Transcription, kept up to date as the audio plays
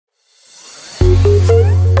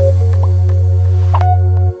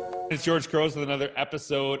it's George Couros with another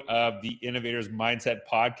episode of the Innovators Mindset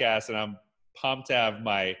Podcast, and I'm pumped to have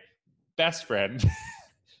my best friend,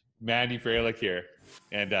 Mandy Froehlich here.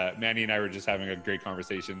 And Mandy and I were just having a great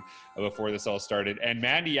conversation before this all started. And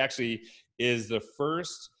Mandy actually is the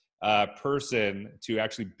first person to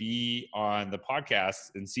actually be on the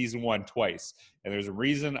podcast in season 1 twice. And there's a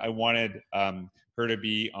reason I wanted her to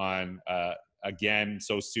be on again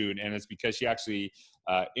so soon, and it's because she actually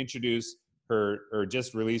introduced or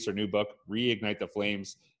just released her new book, Reignite the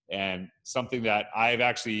Flames, and something that I've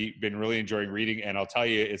actually been really enjoying reading. And I'll tell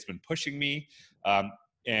you, it's been pushing me,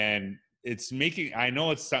 and it's making, I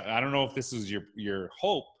don't know if this is your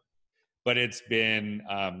hope, but it's been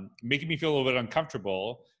making me feel a little bit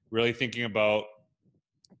uncomfortable, really thinking about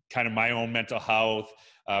kind of my own mental health,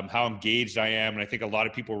 how engaged I am. And I think a lot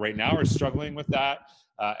of people right now are struggling with that.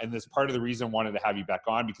 And that's part of the reason I wanted to have you back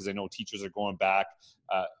on, because I know teachers are going back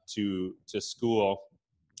to school,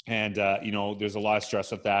 and there's a lot of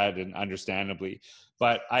stress with that, and understandably.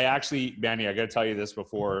 But I actually, Mandy, I got to tell you this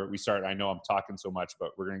before we start. I know I'm talking so much,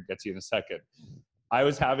 but we're going to get to you in a second. I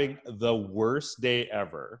was having the worst day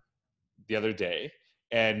ever the other day,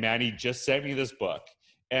 and Mandy just sent me this book,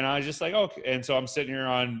 and I was just like, okay. And so I'm sitting here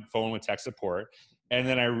on phone with tech support, and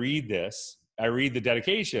then I read the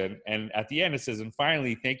dedication, and at the end it says, "And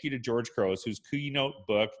finally, thank you to George Couros, whose keynote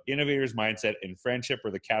book, Innovators Mindset and Friendship, were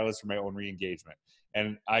the catalyst for my own re-engagement."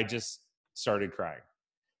 And I just started crying.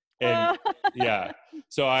 And yeah,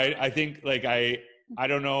 so I think, like, I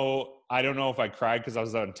don't know if I cried because I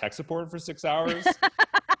was on tech support for 6 hours.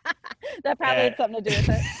 That probably had something to do with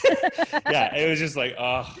it. Yeah, it was just like,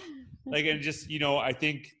 and just, I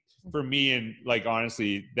think for me, and like,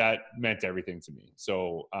 honestly, that meant everything to me.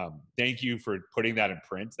 So thank you for putting that in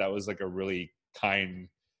print. That was like a really kind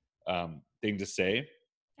thing to say.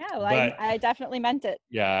 Yeah, well, I definitely meant it.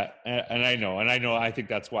 Yeah, and I know, I think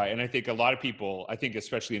that's why. And I think a lot of people, I think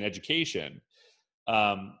especially in education,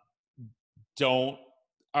 are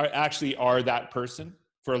that person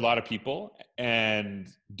for a lot of people, and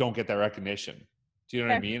don't get that recognition. Do you know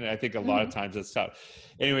what I mean? And I think a lot of times it's tough.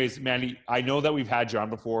 Anyways, Mandy, I know that we've had you on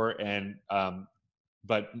before, and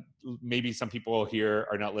but maybe some people here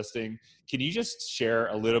are not listening. Can you just share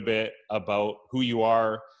a little bit about who you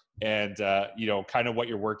are and kind of what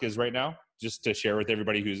your work is right now, just to share with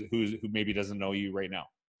everybody who maybe doesn't know you right now?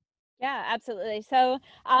 Yeah, absolutely. So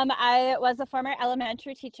I was a former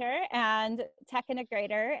elementary teacher and tech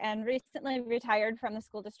integrator, and recently retired from the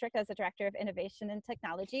school district as a director of innovation and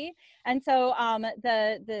technology. And so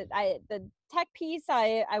the tech piece,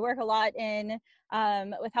 I work a lot in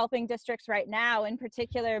with helping districts right now, in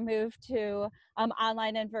particular, move to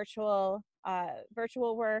online and virtual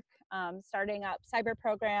work, starting up cyber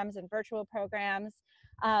programs and virtual programs.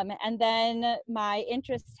 And then my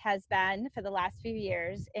interest has been, for the last few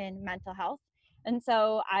years, in mental health. And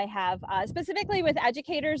so I have, specifically with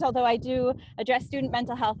educators, although I do address student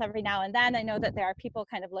mental health every now and then, I know that there are people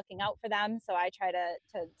kind of looking out for them. So I try to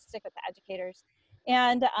stick with the educators.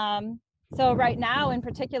 And so right now, in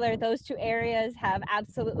particular, those two areas have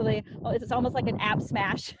absolutely, it's almost like an app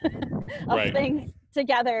smash of things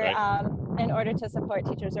together in order to support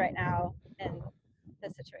teachers right now in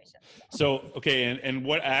this situation. So okay, and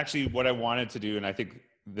what I wanted to do, and I think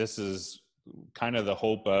this is kind of the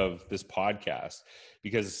hope of this podcast,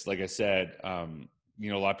 because like I said, a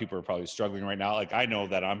lot of people are probably struggling right now. Like, I know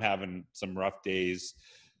that I'm having some rough days,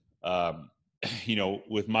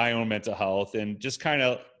 with my own mental health, and just kind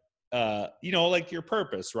of, like your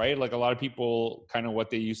purpose, right? Like, a lot of people, kind of what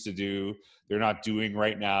they used to do, they're not doing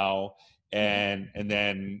right now. And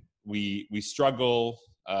then we struggle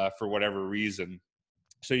for whatever reason.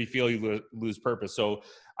 So you feel you lose purpose. So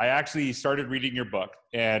I actually started reading your book,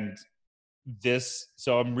 and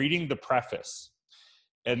so I'm reading the preface,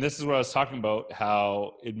 and this is what I was talking about,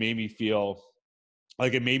 how it made me feel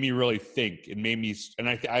like, it made me really think. It made me, and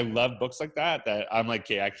I love books like that I'm like,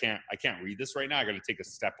 okay, I can't read this right now. I got to take a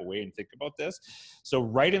step away and think about this. So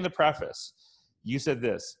right in the preface, you said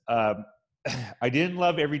this, I didn't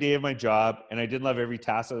love every day of my job, and I didn't love every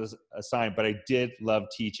task I was assigned, but I did love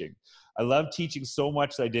teaching. I loved teaching so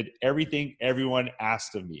much that I did everything everyone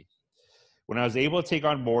asked of me. When I was able to take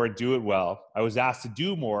on more and do it well, I was asked to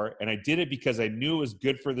do more, and I did it because I knew it was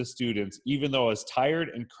good for the students, even though I was tired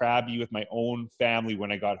and crabby with my own family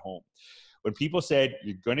when I got home. When people said,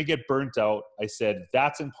 "You're going to get burnt out," I said,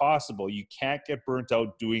 "That's impossible. You can't get burnt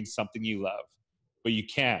out doing something you love." But you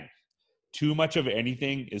can. Too much of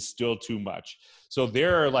anything is still too much. So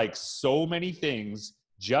there are like so many things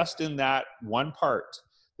just in that one part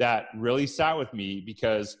that really sat with me,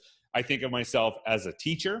 because I think of myself as a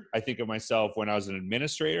teacher. I think of myself when I was an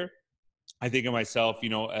administrator. I think of myself, you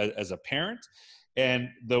know, as a parent, and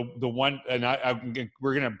the one, and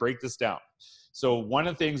we're going to break this down. So one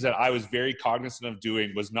of the things that I was very cognizant of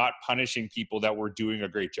doing was not punishing people that were doing a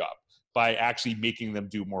great job by actually making them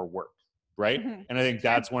do more work, right? Mhm. And I think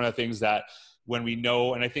Sure. that's one of the things that when we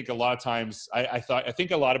know, and I think a lot of times, I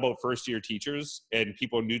think a lot about first year teachers and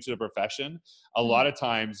people new to the profession. A lot of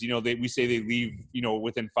times, you know, we say they leave, you know,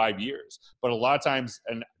 within 5 years, but a lot of times,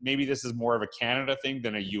 and maybe this is more of a Canada thing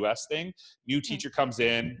than a US thing, new teacher comes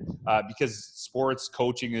in, because sports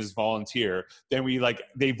coaching is volunteer. Then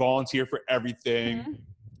they volunteer for everything. Mhm.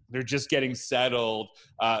 They're just getting settled.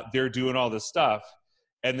 They're doing all this stuff,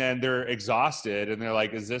 and then they're exhausted, and they're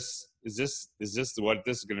like, is this what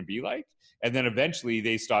this is going to be like? And then eventually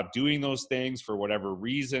they stop doing those things for whatever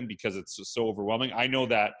reason, because it's just so overwhelming. I know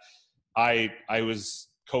that I was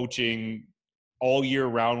coaching all year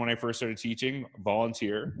round when I first started teaching,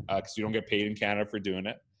 volunteer, because you don't get paid in Canada for doing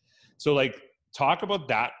it. So like, talk about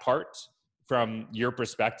that part from your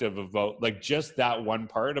perspective about like just that one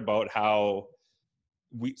part about how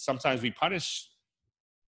sometimes we punish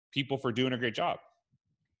people for doing a great job.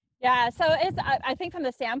 Yeah, so I think from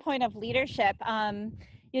the standpoint of leadership,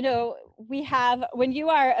 you know, when you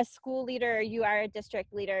are a school leader, you are a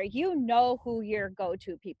district leader, you know who your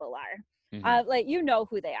go-to people are. Mm-hmm. Like, you know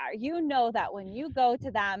who they are. You know that when you go to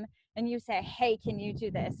them and you say, hey, can you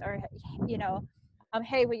do this? Or, you know,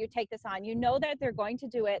 hey, will you take this on? You know that they're going to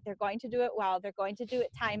do it. They're going to do it well. They're going to do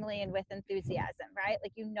it timely and with enthusiasm, right?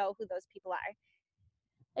 Like, you know who those people are.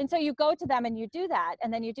 And so you go to them and you do that,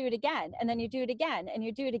 and then you do it again, and then you do it again, and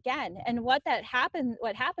you do it again. And what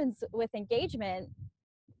happens with engagement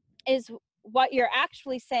is, what you're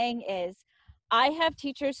actually saying is, I have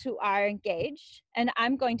teachers who are engaged and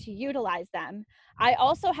I'm going to utilize them. I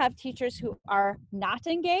also have teachers who are not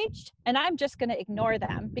engaged and I'm just going to ignore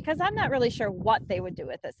them because I'm not really sure what they would do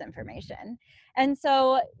with this information. And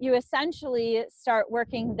so you essentially start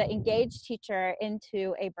working the engaged teacher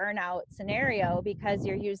into a burnout scenario because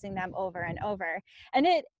you're using them over and over. And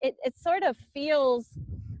it sort of feels,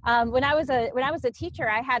 when I was a teacher,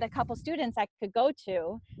 I had a couple students I could go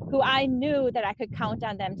to who I knew that I could count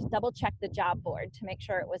on them to double check the job board to make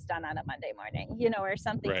sure it was done on a Monday morning, you know, or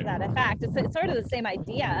something to that effect. It's sort of the same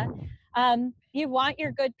idea. You want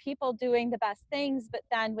your good people doing the best things, but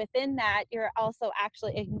then within that, you're also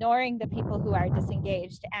actually ignoring the people who are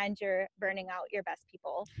disengaged, and you're burning out your best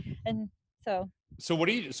people. And so what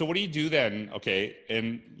do you do then? Okay.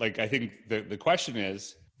 And like, I think the question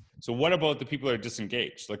is, so what about the people that are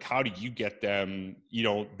disengaged? Like, how do you get them, you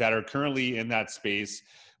know, that are currently in that space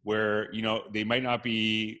where, you know, they might not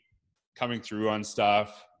be coming through on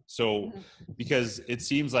stuff? So, because it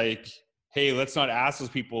seems like, hey, let's not ask those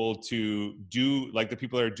people to do like the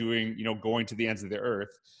people that are doing, you know, going to the ends of the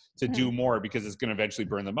earth to do more, because it's going to eventually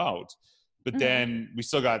burn them out. But then we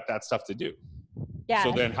still got that stuff to do. yeah.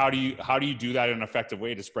 So then how do you do that in an effective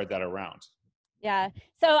way to spread that around? Yeah.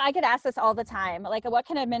 So I get asked this all the time, like, what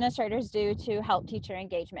can administrators do to help teacher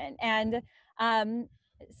engagement? And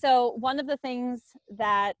so one of the things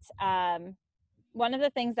that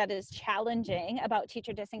is challenging about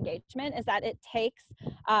teacher disengagement is that it takes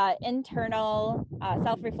internal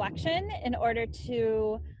self-reflection in order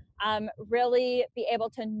to really be able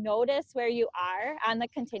to notice where you are on the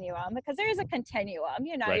continuum, because there is a continuum,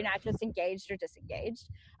 you know, Right. you're not just engaged or disengaged,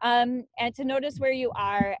 and to notice where you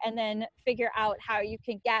are and then figure out how you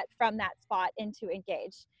can get from that spot into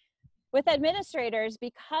engaged. With administrators,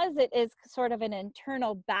 because it is sort of an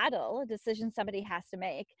internal battle, a decision somebody has to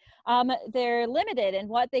make, they're limited in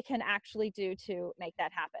what they can actually do to make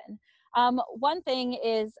that happen. One thing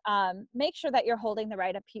is, make sure that you're holding the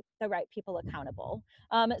right people accountable.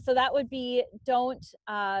 So that would be, don't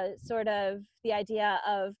sort of the idea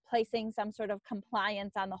of placing some sort of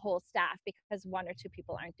compliance on the whole staff because one or two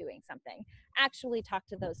people aren't doing something. Actually talk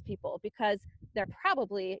to those people, because they're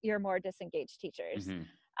probably your more disengaged teachers.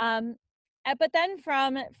 But then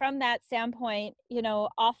from that standpoint, you know,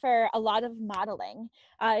 offer a lot of modeling.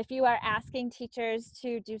 If you are asking teachers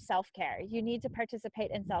to do self-care, you need to participate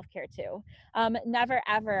in self-care too. Never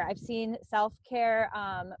ever, I've seen self-care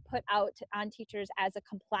put out on teachers as a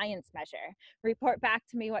compliance measure. Report back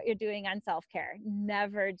to me what you're doing on self-care.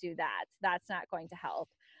 Never do that. That's not going to help.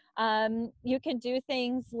 You can do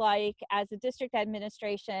things like, as a district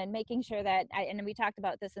administration, making sure that, and we talked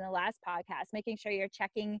about this in the last podcast, making sure you're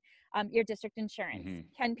checking your district insurance.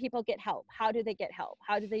 Can people get help? How do they get help?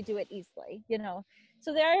 How do they do it easily? You know,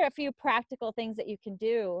 so there are a few practical things that you can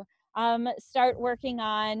do. Start working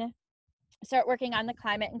on the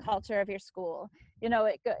climate and culture of your school. You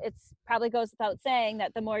know, it's probably goes without saying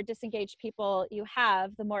that the more disengaged people you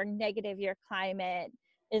have, the more negative your climate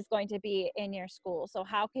is going to be in your school. So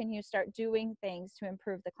how can you start doing things to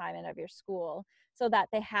improve the climate of your school so that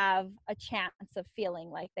they have a chance of feeling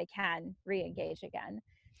like they can re-engage again?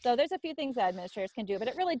 So there's a few things that administrators can do, but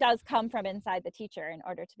it really does come from inside the teacher in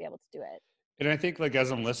order to be able to do it. And I think, like,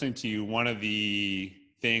 as I'm listening to you, one of the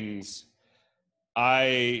things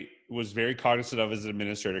I was very cognizant of as an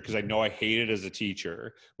administrator, because I know I hated as a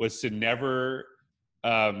teacher, was to never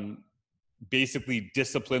basically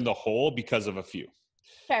discipline the whole because of a few.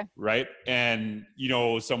 Sure. Right. And,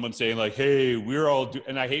 someone saying like, hey, we're all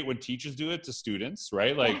and I hate when teachers do it to students,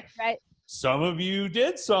 right? Like, right. Some of you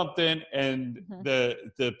did something, and Mm-hmm.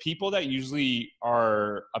 the people that usually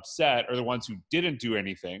are upset are the ones who didn't do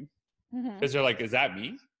anything, because they're like, is that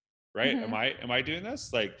me? Right. Mm-hmm. Am I doing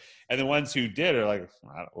this? Like, and the ones who did are like,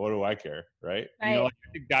 what do I care? Right. Right. Like,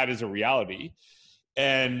 I think that is a reality.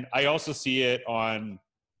 And I also see it on,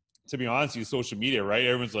 to be honest with you, social media, right?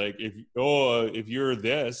 Everyone's like, if you're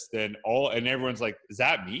this, then and everyone's like, is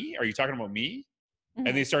that me? Are you talking about me? Mm-hmm.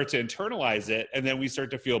 And they start to internalize it, and then we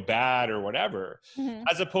start to feel bad or whatever,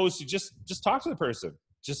 as opposed to just talk to the person.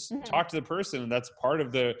 Just talk to the person, and that's part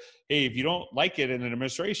of the, hey, if you don't like it in an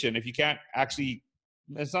administration, if you can't actually,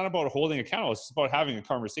 it's not about holding accountable, it's about having a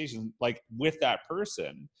conversation like with that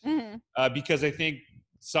person, because I think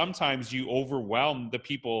sometimes you overwhelm the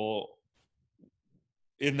people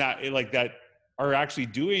in that, like, that are actually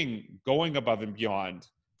going above and beyond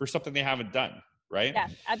for something they haven't done, right? Yeah,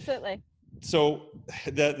 absolutely. So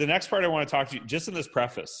the next part I want to talk to you, just in this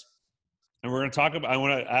preface, and we're going to talk about, I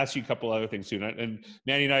want to ask you a couple other things too. And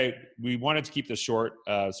Mandy and I, we wanted to keep this short.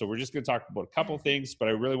 So we're just going to talk about a couple of things, but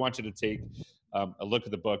I really want you to take a look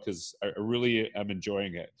at the book, because I really am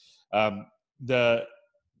enjoying it.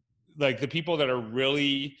 The people that are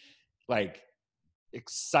really like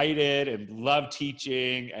excited and love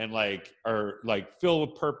teaching and like are like filled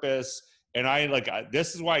with purpose. And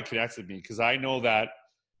this is why it connects with me, because I know that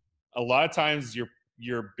a lot of times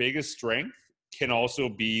your biggest strength can also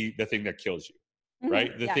be the thing that kills you,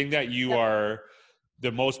 right? The thing that you are the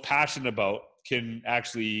most passionate about can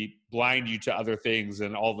actually blind you to other things,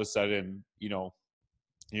 and all of a sudden, you're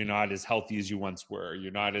not as healthy as you once were.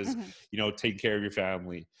 You're not as, taking care of your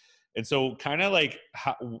family. And so kind of like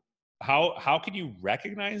how can you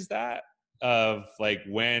recognize that, of like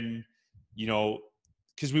when,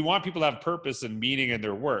 because we want people to have purpose and meaning in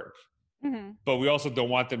their work, but we also don't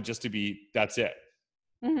want them just to be, that's it.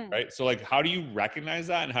 Right. So like, how do you recognize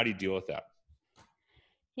that, and how do you deal with that?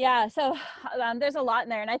 Yeah. So there's a lot in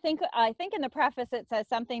there. And I think in the preface, it says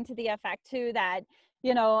something to the effect too, that,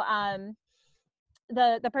 the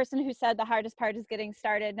person who said the hardest part is getting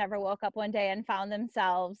started never woke up one day and found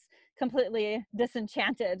themselves completely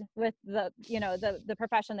disenchanted with the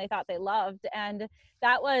profession they thought they loved. And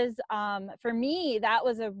that was, for me, that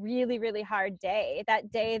was a really, really hard day.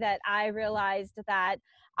 That day that I realized that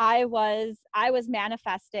I was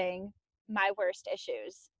manifesting my worst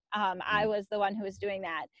issues. I was the one who was doing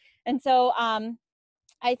that. And so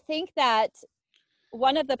I think that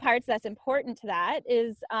one of the parts that's important to that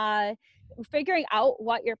is figuring out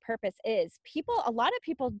what your purpose is. A lot of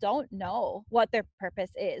people don't know what their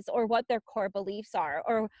purpose is, or what their core beliefs are,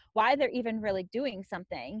 or why they're even really doing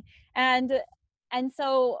something. And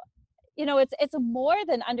so, it's more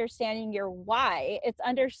than understanding your why. It's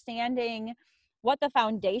understanding what the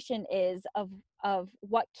foundation is of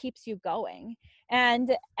what keeps you going.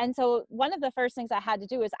 And so one of the first things I had to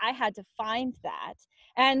do is I had to find that.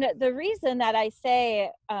 And the reason that I say,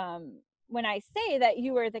 when I say that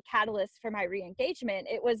you were the catalyst for my re-engagement,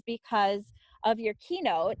 it was because of your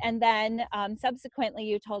keynote. And then subsequently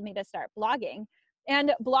you told me to start blogging.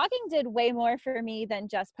 And blogging did way more for me than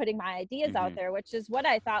just putting my ideas out there, which is what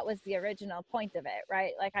I thought was the original point of it,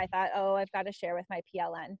 right? Like I thought, oh, I've got to share with my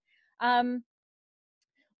PLN.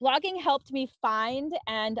 Blogging helped me find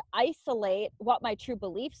and isolate what my true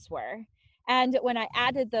beliefs were. And when I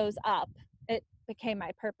added those up, it became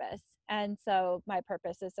my purpose. And so my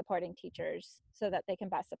purpose is supporting teachers so that they can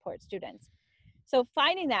best support students. So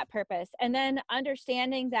finding that purpose, and then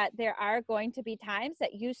understanding that there are going to be times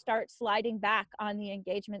that you start sliding back on the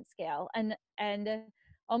engagement scale, and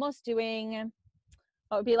almost doing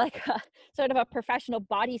what would be like a sort of a professional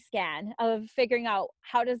body scan of figuring out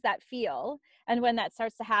how does that feel, and when that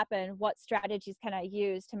starts to happen, what strategies can I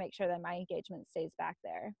use to make sure that my engagement stays back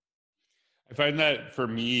there. I find that for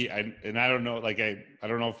me, I don't know, like I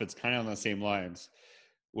don't know if it's kind of on the same lines.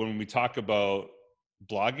 When we talk about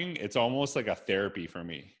blogging, it's almost like a therapy for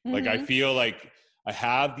me. Like I feel like I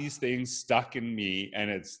have these things stuck in me,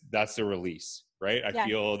 and that's the release, right? I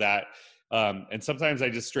feel that, and sometimes I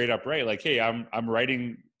just straight up write like, hey, I'm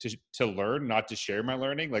writing to learn, not to share my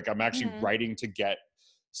learning. Like I'm actually writing to get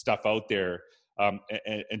stuff out there,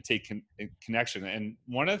 and take connection. And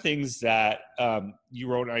one of the things that you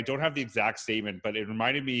wrote, and I don't have the exact statement, but it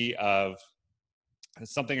reminded me of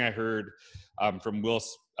something I heard from Will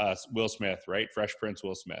Smith, right? Fresh Prince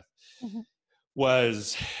Will Smith, Mhm.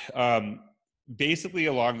 was basically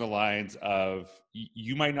along the lines of,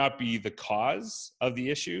 you might not be the cause of the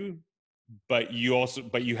issue, but you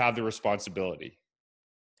have the responsibility.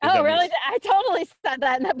 Oh, really? I totally said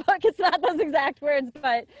that in the book. It's not those exact words,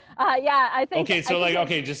 but yeah, I think. Okay, so I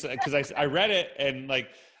think just because I read it, and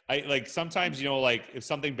sometimes, if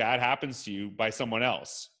something bad happens to you by someone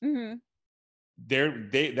else, mm-hmm.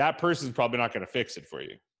 that person's probably not going to fix it for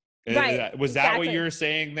you. Right. Was that what Exactly. you're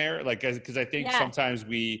saying there? Because I think Yeah. sometimes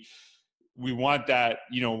we want that,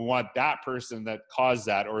 we want that person that caused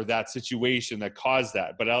that, or that situation that caused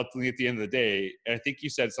that. But ultimately, at the end of the day, and I think you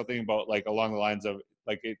said something about along the lines of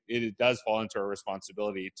it does fall into our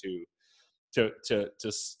responsibility to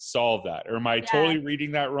solve that. Or am I totally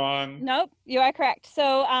reading that wrong? Nope, you are correct.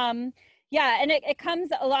 So yeah, and it comes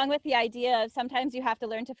along with the idea of sometimes you have to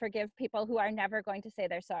learn to forgive people who are never going to say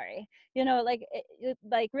they're sorry.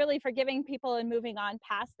 Like really forgiving people and moving on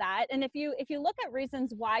past that. And if you look at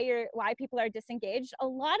reasons why people are disengaged, a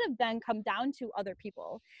lot of them come down to other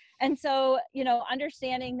people. And so,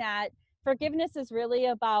 understanding that forgiveness is really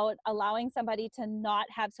about allowing somebody to not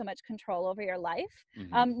have so much control over your life,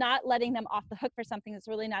 not letting them off the hook for something that's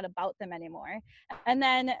really not about them anymore. And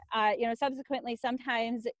then, subsequently,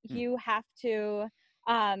 sometimes you have to,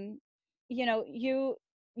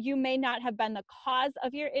 you may not have been the cause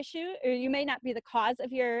of your issue, or you may not be the cause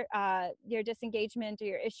of your disengagement or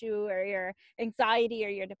your issue or your anxiety or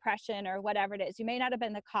your depression or whatever it is. You may not have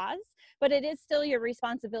been the cause, but it is still your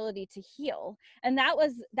responsibility to heal. And that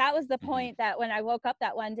was the point that when I woke up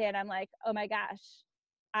that one day and I'm like, oh my gosh,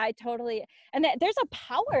 I totally, and there's a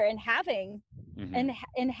power in having,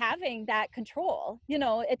 in having that control.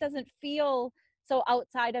 It doesn't feel so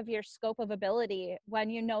outside of your scope of ability when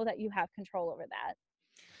you know that you have control over that.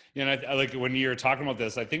 Yeah, and I like when you're talking about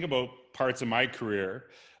this, I think about parts of my career.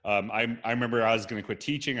 I remember I was going to quit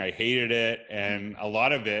teaching. I hated it, and a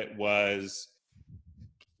lot of it was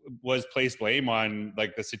placed blame on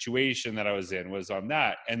the situation that I was in, was on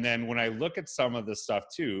that. And then when I look at some of the stuff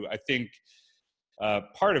too, I think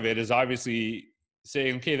part of it is obviously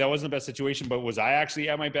saying, okay, that wasn't the best situation, but was I actually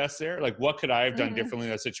at my best there? What could I have done differently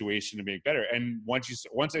in that situation to make better? And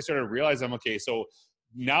once I started realizing, okay, so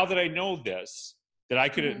now that I know this, that I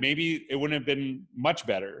could maybe it wouldn't have been much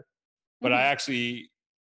better, but I actually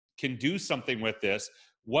can do something with this.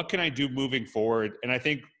 What can I do moving forward? And I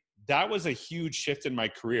think that was a huge shift in my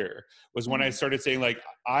career, was when I started saying,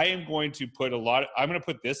 I'm going to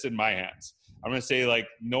put this in my hands. I'm going to say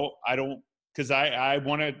no, I don't, because I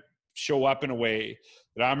want to show up in a way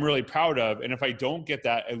that I'm really proud of. And if I don't get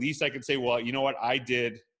that, at least I can say, well, you know what? I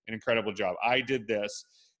did an incredible job. I did this,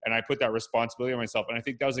 and I put that responsibility on myself. And I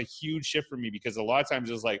think that was a huge shift for me, because a lot of times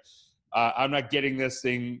it was I'm not getting this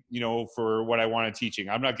thing, for what I wanted teaching.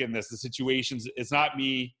 I'm not getting this. The situations, it's not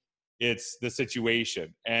me, it's the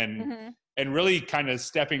situation. And really kind of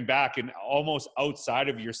stepping back and almost outside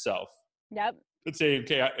of yourself. Yep. Let's say,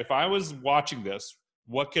 okay, if I was watching this,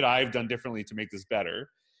 what could I have done differently to make this better?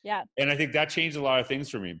 Yeah. And I think that changed a lot of things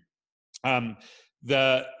for me. When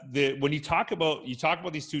you talk about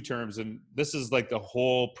these two terms, and this is the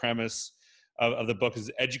whole premise of the book, is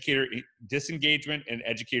educator disengagement and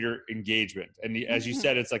educator engagement. And as you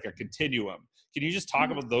said, it's like a continuum. Can you just talk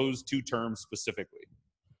about those two terms specifically?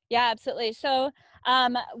 Yeah, absolutely. So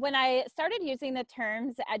when I started using the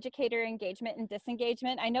terms educator engagement and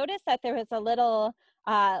disengagement, I noticed that there was a little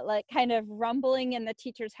kind of rumbling in the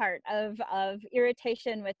teacher's heart of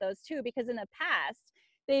irritation with those two, because in the past,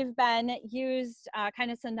 they've been used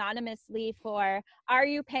kind of synonymously for, are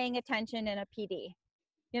you paying attention in a PD?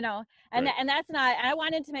 And that's not, I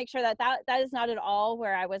wanted to make sure that is not at all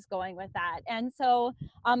where I was going with that. And so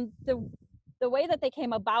the way that they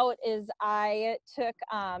came about is I took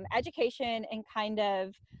education and kind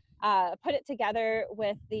of put it together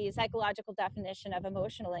with the psychological definition of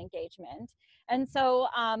emotional engagement. And so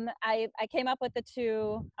I came up with the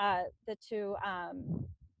two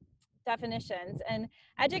definitions. And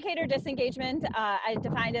educator disengagement, I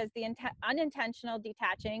defined as the unintentional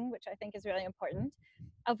detaching, which I think is really important,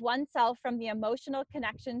 of oneself from the emotional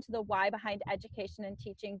connection to the why behind education and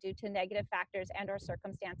teaching due to negative factors and or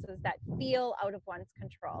circumstances that feel out of one's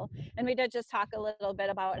control. And we did just talk a little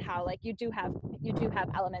bit about how you do have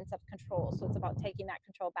elements of control, so it's about taking that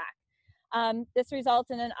control back. This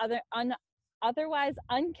results in an otherwise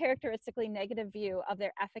uncharacteristically negative view of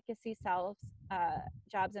their efficacy selves,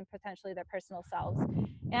 jobs, and potentially their personal selves.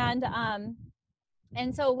 And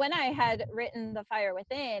And so when I had written The Fire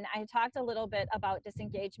Within, I talked a little bit about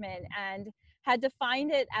disengagement and had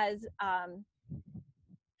defined it as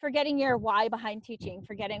forgetting your why behind teaching,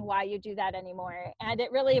 forgetting why you do that anymore. And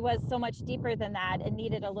it really was so much deeper than that. It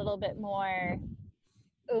needed a little bit more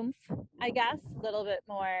oomph, I guess, a little bit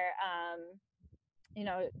more,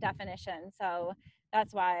 definition. So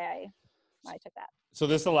that's why I took that. So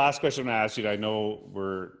this is the last question I asked you. I know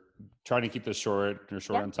we're trying to keep this short. You're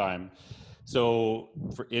short on time. So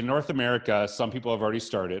in North America, some people have already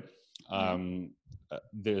started.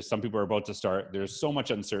 There's some people are about to start. There's so much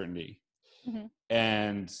uncertainty.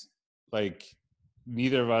 And like,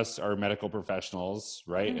 neither of us are medical professionals,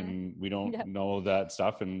 right? And we don't know that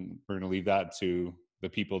stuff, and we're going to leave that to the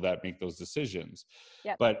people that make those decisions.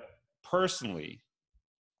 But personally,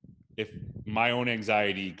 if my own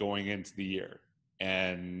anxiety going into the year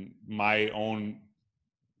and my own,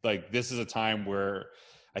 like, this is a time where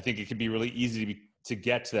I think it can be really easy to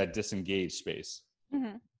get to that disengaged space.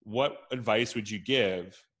 What advice would you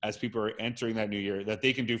give as people are entering that new year that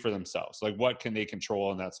they can do for themselves? Like, what can they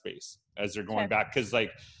control in that space as they're going back? Because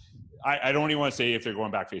like, I don't even want to say if they're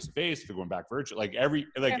going back face to face, if they're going back virtual, like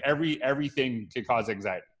everything can cause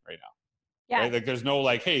anxiety right now. Right? Like, there's no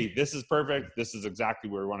like, hey, this is perfect, this is exactly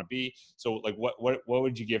where we want to be. So like, what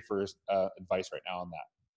would you give for advice right now on that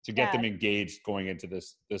to get them engaged going into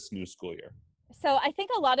this new school year? So I think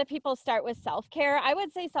a lot of people start with self-care. I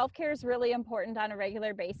would say self-care is really important on a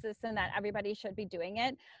regular basis and that everybody should be doing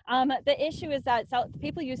it. The issue is that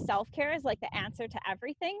people use self-care as like the answer to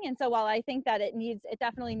everything. And so while I think that it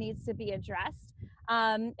definitely needs to be addressed,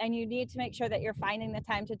 and you need to make sure that you're finding the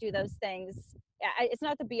time to do those things, it's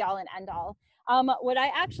not the be all and end all. What I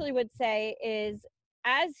actually would say is,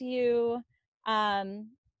 as you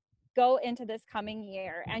go into this coming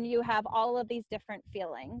year and you have all of these different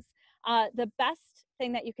feelings, the best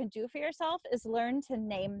thing that you can do for yourself is learn to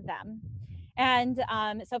name them. And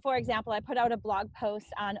so, for example, I put out a blog post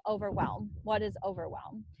on overwhelm. What is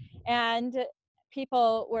overwhelm? And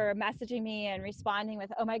people were messaging me and responding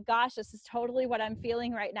with, oh my gosh, this is totally what I'm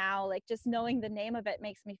feeling right now. Like, just knowing the name of it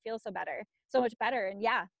makes me feel so much better. And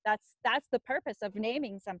yeah, that's the purpose of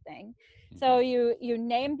naming something. So you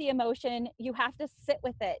name the emotion, you have to sit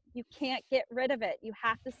with it. You can't get rid of it. You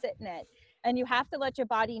have to sit in it. And you have to let your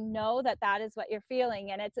body know that that is what you're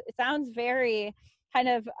feeling. And it sounds very kind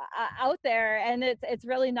of out there, and it's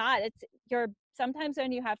really not. Sometimes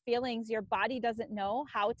when you have feelings, your body doesn't know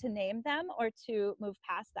how to name them or to move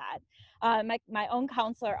past that. My own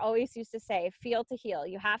counselor always used to say, feel to heal.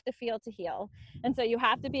 You have to feel to heal. And so you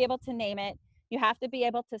have to be able to name it. You have to be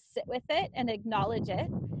able to sit with it and acknowledge it.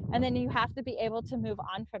 And then you have to be able to move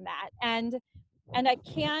on from that. And I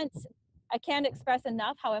can't express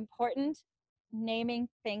enough how important naming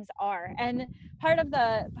things are. And part of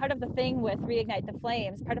the thing with Reignite the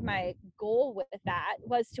Flames, part of my goal with that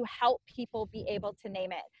was to help people be able to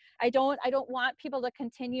name it. I don't want people to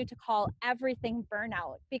continue to call everything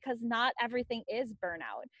burnout, because not everything is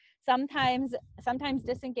burnout. Sometimes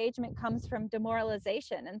disengagement comes from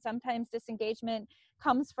demoralization, and sometimes disengagement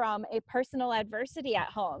comes from a personal adversity at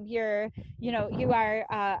home. You are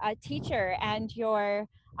a teacher, and your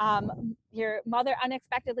mother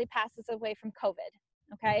unexpectedly passes away from COVID.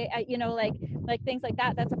 Okay, like things like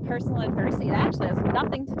that. That's a personal adversity that actually has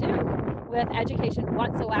nothing to do with education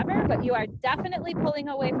whatsoever, but you are definitely pulling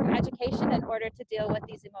away from education in order to deal with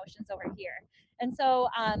these emotions over here. And so,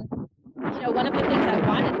 one of the things I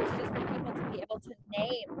wanted was just for people to be able to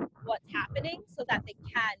name what's happening so that they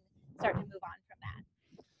can start to move on from that.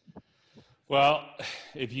 Well,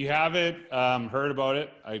 if you haven't heard about it,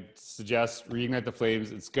 I suggest Reignite the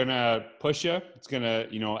Flames. It's going to push you. It's going to,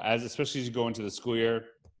 especially as you go into the school year.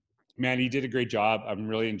 Mandy, you did a great job. I'm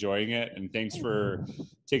really enjoying it. And thanks for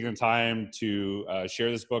taking the time to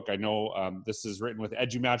share this book. I know this is written with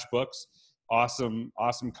EduMatch Books. Awesome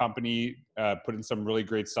company, putting some really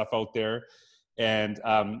great stuff out there. And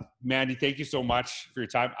Mandy, thank you so much for your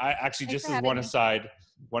time. I actually, just as one aside,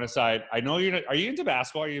 I know are you into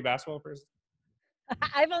basketball? Are you a basketball person?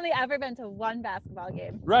 I've only ever been to one basketball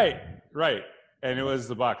game. Right. And it was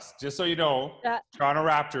the Bucks. Just so you know, Toronto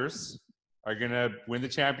Raptors are going to win the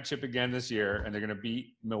championship again this year, and they're going to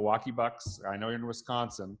beat Milwaukee Bucks. I know you're in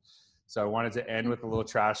Wisconsin, so I wanted to end with a little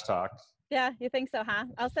trash talk. Yeah, you think so, huh?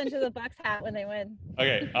 I'll send you the Bucks hat when they win.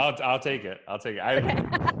 Okay, I'll take it. Okay.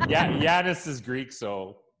 Giannis is Greek,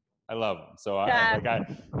 so I love him. So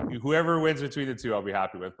whoever wins between the two, I'll be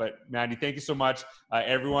happy with. But Mandy, thank you so much.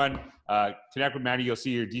 Everyone, connect with Mandy. You'll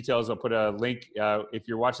see your details. I'll put a link, if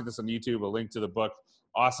you're watching this on YouTube, a link to the book.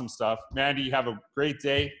 Awesome stuff. Mandy, you have a great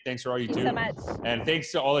day. Thanks for all you do. Thanks so much. And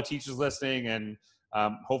thanks to all the teachers listening. And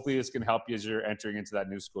hopefully this can help you as you're entering into that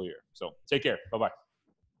new school year. So take care. Bye-bye.